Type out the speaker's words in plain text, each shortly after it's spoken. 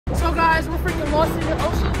lost in the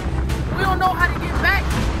ocean. We don't know how to get back.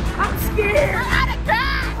 I'm scared. We're out of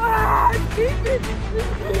gas.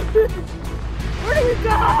 Where do we go?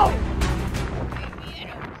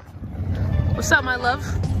 What's up, my love?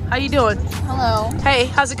 How you doing? Hello. Hey,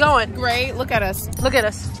 how's it going? Great. Look at us. Look at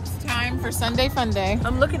us. It's time for Sunday Fun Day.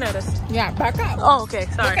 I'm looking at us. Yeah, back up. Oh, okay.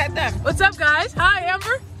 Sorry. Look at them. What's up, guys? Hi,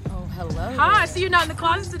 Amber. Oh, hello. Hi. I see you're not in the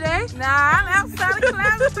closet today. Nah, I'm outside the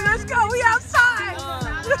closet. Let's go. We outside.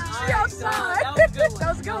 She outside. That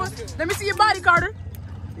was a good one. Let me see your body, Carter.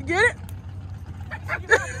 You get it?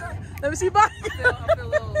 Let me see your body.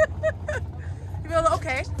 You feel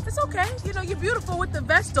okay? It's okay. You know, you're beautiful with the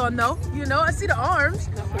vest on, though. You know, I see the arms.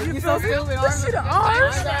 You feel me? I see the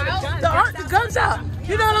arms. The guns out.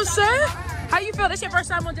 You know what I'm saying? How you feel? This your first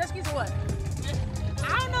time on Jetskis or what?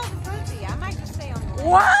 I don't know if it's going to be. I might just stay on the way.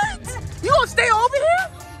 What? You gonna stay over here?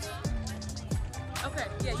 Okay,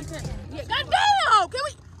 yeah, you can. Yeah, goddamn! Can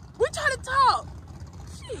we trying to talk?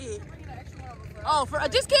 Shit. Oh, for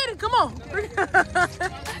just kidding. Come on.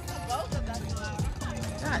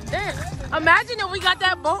 God damn. Imagine if we got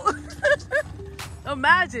that boat.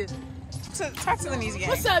 Imagine. Talk to the Niecy gang.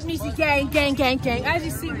 What's up, Niecy gang, gang? As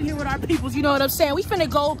you see, we here with our peoples. You know what I'm saying? We finna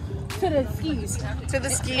go to the skis. To the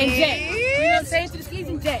skis. And jet. You know what I'm saying? To the skis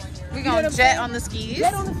and jet. We gonna jet on the skis.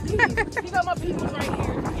 Jet on the skis. You got my peoples right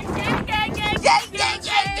here. Gang.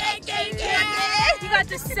 You got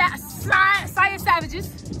the Science Savages.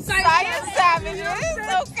 Science Savages.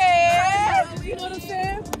 Okay. You know what I'm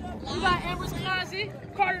saying? We got Amber's Closet,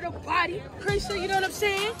 Carter the Body, Krisha, you know what I'm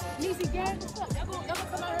saying? Niecy gang, what's up? Y'all gonna come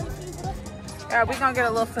out here and see with us? Yeah, we gonna get a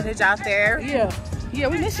little footage out there. Yeah,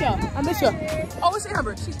 we miss y'all. I miss y'all. Oh, it's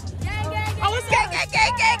Amber. Oh, it's gang.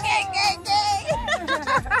 Look.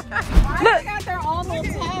 They got their own little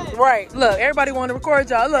tent. Right, look, everybody want to record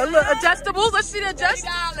y'all. Look, adjustables. Let's see the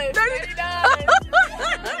adjustables.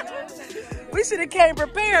 $30. We should have came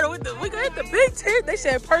prepared. We got hit the big tent. They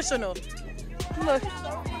said personal. Look,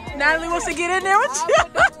 Natalie wants to get in there with you.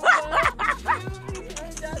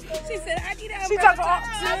 She said, I need that. She's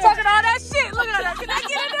talking all that shit. Look at her. Can I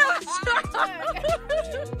get in there with you?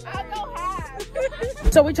 I'll go high.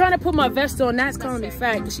 So we're trying to put my vest on. That's calling me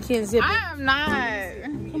fat because she can't zip it. I am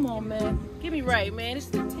not. Come on, man. Get me right, man. It's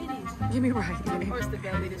the titties. Get me right, man. Or it's the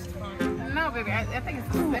belly. This is fine. No, baby. I think it's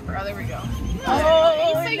the zipper. Oh, there we go.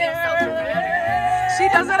 Oh, she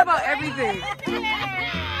does that about everything.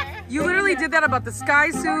 You literally did that about the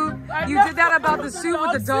sky suit. You did that about the suit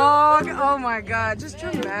with the dog. Oh my God, just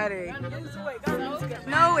dramatic.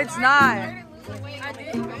 No, it's not.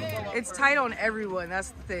 It's tight on everyone.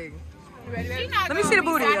 That's the thing. Let me see the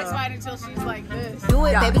booty. Satisfied until she's like this. Do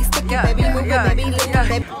it, baby, stick it, baby, move it, baby, lick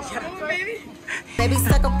it, baby. Baby,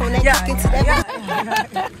 suck up on that chicken to that.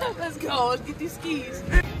 Let's go. Let's get these skis.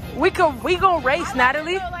 We gonna race,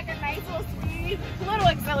 Natalie. Like a nice little speed, a little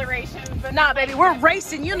acceleration. But nah, baby, we're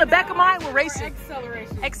racing. You in the back of mine, we're racing.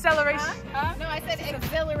 Acceleration. Huh? No, I said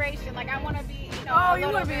exhilaration. Like I want to be, you know. Oh, you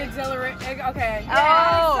want to be exhilarated? Okay.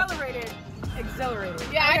 Yeah, Exhilarated.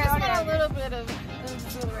 Yeah, I just want a little bit of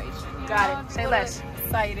exhilaration. Got it. Say less.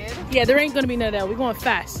 Excited. Yeah, there ain't gonna be none of that. We're going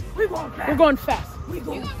fast. We're going fast. You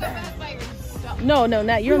go fast by yourself. No,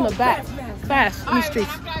 not you're in the back. Fast in the streets.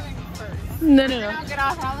 I'm driving first. No. Get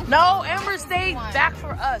off. No, Amber stayed back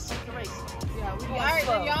for us to race. Yeah, we going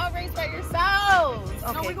slow. Then y'all race by yourselves.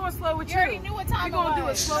 Okay. No, we going slow with you. You already knew what time we gonna do it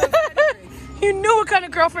was. slow. You knew what kind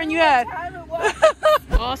of girlfriend you had.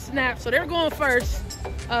 Oh snap! So they're going first.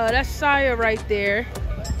 That's Saya right there.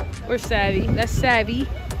 We're Savvy. That's Savvy.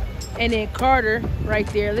 And then Carter right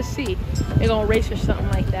there. Let's see. They're gonna race or something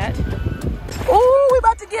like that. Ooh, we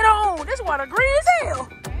about to get on. This water green as hell.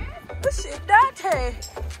 This shit dirty.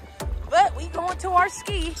 But we going to our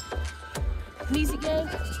ski. Niecy gang,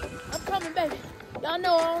 I'm coming, baby. Y'all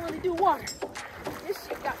know I don't really do water. This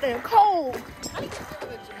shit goddamn cold. I need to sit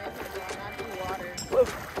with a Jamaican girl, not do water.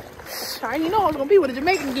 I didn't know I was gonna be with a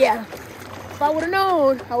Jamaican gal. If I would have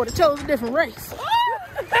known, I would have chose a different race.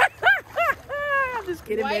 I'm just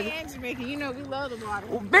kidding, White baby. and Jamaican, you know we love the water.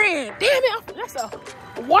 Well, man, damn it. That's a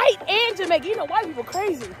white and Jamaican. You know white people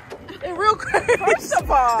crazy. They're real crazy. First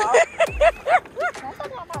of all.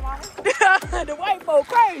 The white folk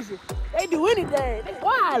crazy. They do anything. They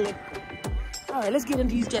wildin'. All right, let's get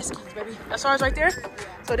into these jet skis, baby. That's ours right there.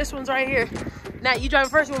 So this one's right here. Now you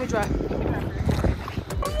driving first or you want me to drive?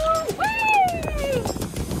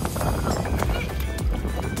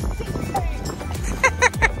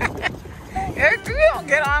 You don't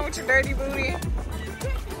get on with your dirty booty. All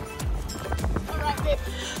right, baby.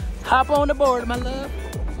 Hop on the board, my love.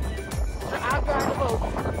 I'll drive the boat.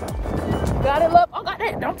 Got it, love? Oh, God,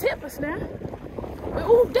 damn. Don't tip us now.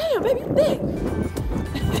 Oh, damn, baby, you thick.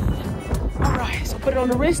 All right. put it on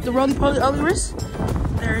the wrist, the roly-poly wrist.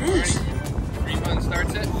 There it is. Green button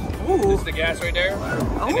starts it. Ooh. This is the gas right there.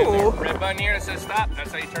 And then the red button here that says stop. That's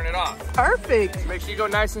how you turn it off. Perfect. Make sure you go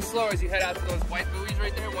nice and slow as you head out to those white buoys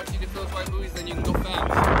right there. Once you get to those white buoys, then you can go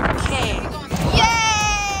fast. Okay.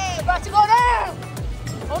 Yay! About to go down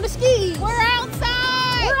on the skis. We're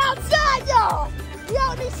outside. We're outside, y'all. We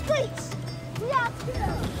out in these streets. We out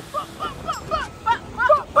here.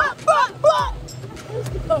 Let's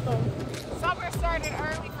go. Summer started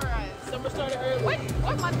early for us. Summer started early.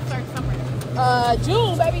 What month started summer?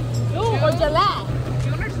 June, baby. June or July.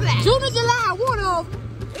 June or July? June or July, one of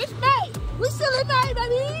them. It's May. We still in May,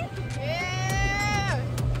 baby. Yeah.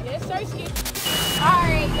 Yes, sir, ski.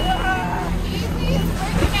 Alright. Easy is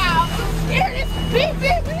freaking out. Here, this beep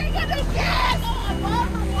beep. We ain't got no gas.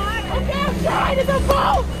 Okay, I'm trying to the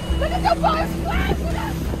boat. Look at the boat splashing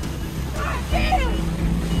us. God damn.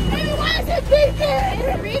 Baby, why is it beeping?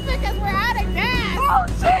 It's beeping because we're out of gas. Oh,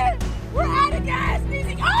 shit. We're out of gas.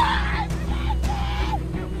 Music.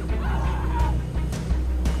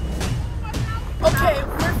 Okay,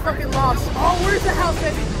 we're fucking lost. Oh, where's the house,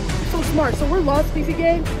 baby? So smart. So we're lost, PC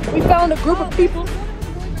gang. We found a group of people.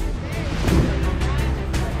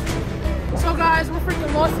 So guys, we're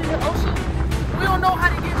freaking lost in the ocean. We don't know how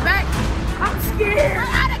to get back. I'm scared. We're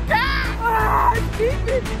out of gas. Ah, it's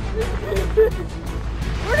beeping.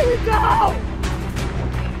 Where do we go?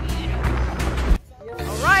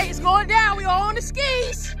 All right, it's going down. We all on the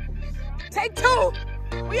skis. Take two.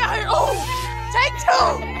 We out here. Oh, take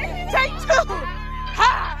two. Take two.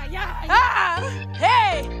 Ha! Ha!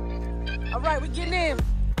 Hey! All right, we getting in.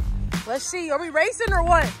 Let's see. Are we racing or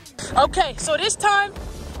what? Okay, so this time,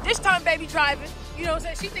 baby driving. You know what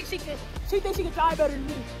I'm saying? She thinks she can drive better than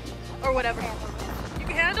me, or whatever. You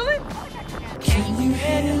can handle it? Can you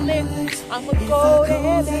handle it? I'ma go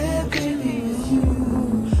there, baby.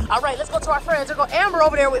 All right, let's go to our friends. There go Amber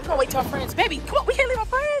over there. We're gonna wait till our friends. Baby, come on. We can't leave our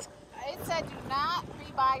friends. It said do not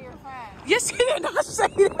be-buy your friends. Yes, he did not say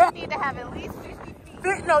that. You need to have at least 50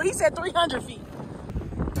 feet. No, he said 300 feet.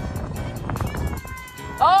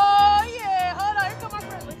 Oh, yeah. Hold on. Here come my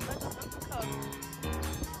friend.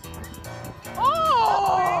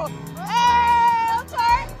 Oh! Hey, little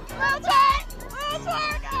twerk.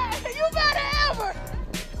 Hey, you better ever.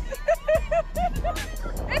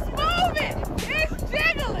 It's moving. It's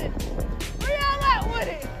jiggling. Where y'all at with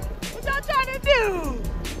it? What y'all trying to do?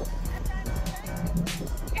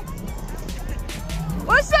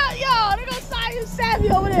 What's up, y'all? They're gonna sign you Savvy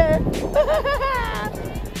over there.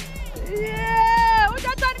 Yeah. What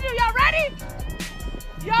y'all trying to do? Y'all ready?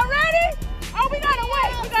 Y'all ready? Oh, we gotta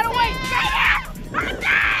wait. We gotta wait. God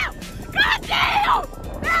damn! God damn!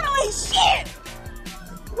 Natalie, shit!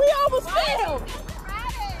 We almost failed.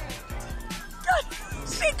 God,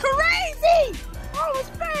 she crazy!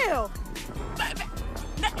 Almost failed.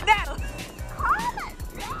 Natalie. Calm it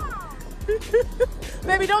down.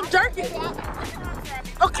 Baby, don't jerk it.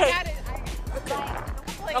 Okay.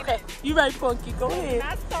 Okay. You ready, Punky? Go ahead.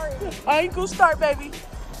 I ain't gonna start, baby.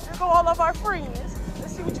 Here go all of our friends.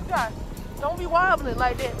 Let's see what you got. Don't be wobbling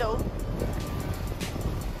like that, though.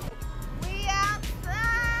 We outside.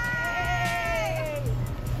 Hey.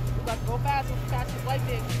 We about to go fast and catch this white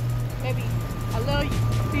thing. Baby, I love you.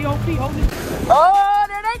 P.O.P. Hold it. Oh,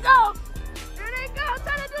 there they go. There they go.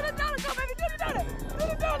 Try to do the donut. Go, baby. Do the donut. Do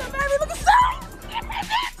the donut, baby. Look at that.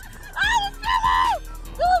 Oh, it's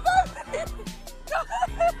still do it, baby.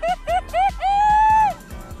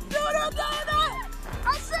 Do the donut. I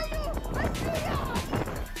see you. I see you.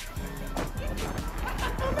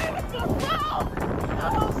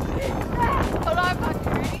 Oh, shit. Hold on, Bucky.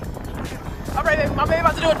 Ready? All right, baby. My baby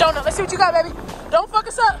about to do a donut. Let's see what you got, baby. Don't fuck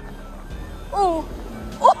us up. Ooh.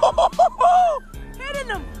 Ooh. Hitting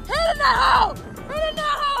them. Hitting that hole. Hitting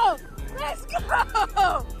that hole. Let's go.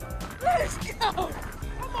 Let's go.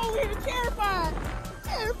 I'm over here terrified.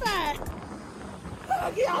 Terrified. Oh,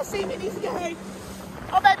 y'all see me, Nisa Gang.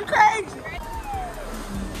 Oh, baby, crazy.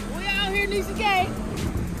 We out here, Nisa Gang.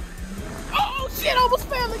 Oh, shit. Almost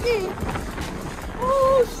fell again.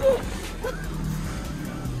 Oh, shit.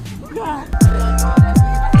 God.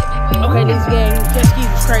 Okay, Nisa Gang. Jetskis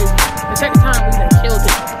was crazy. The second time we done killed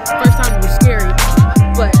it. First time it was scary.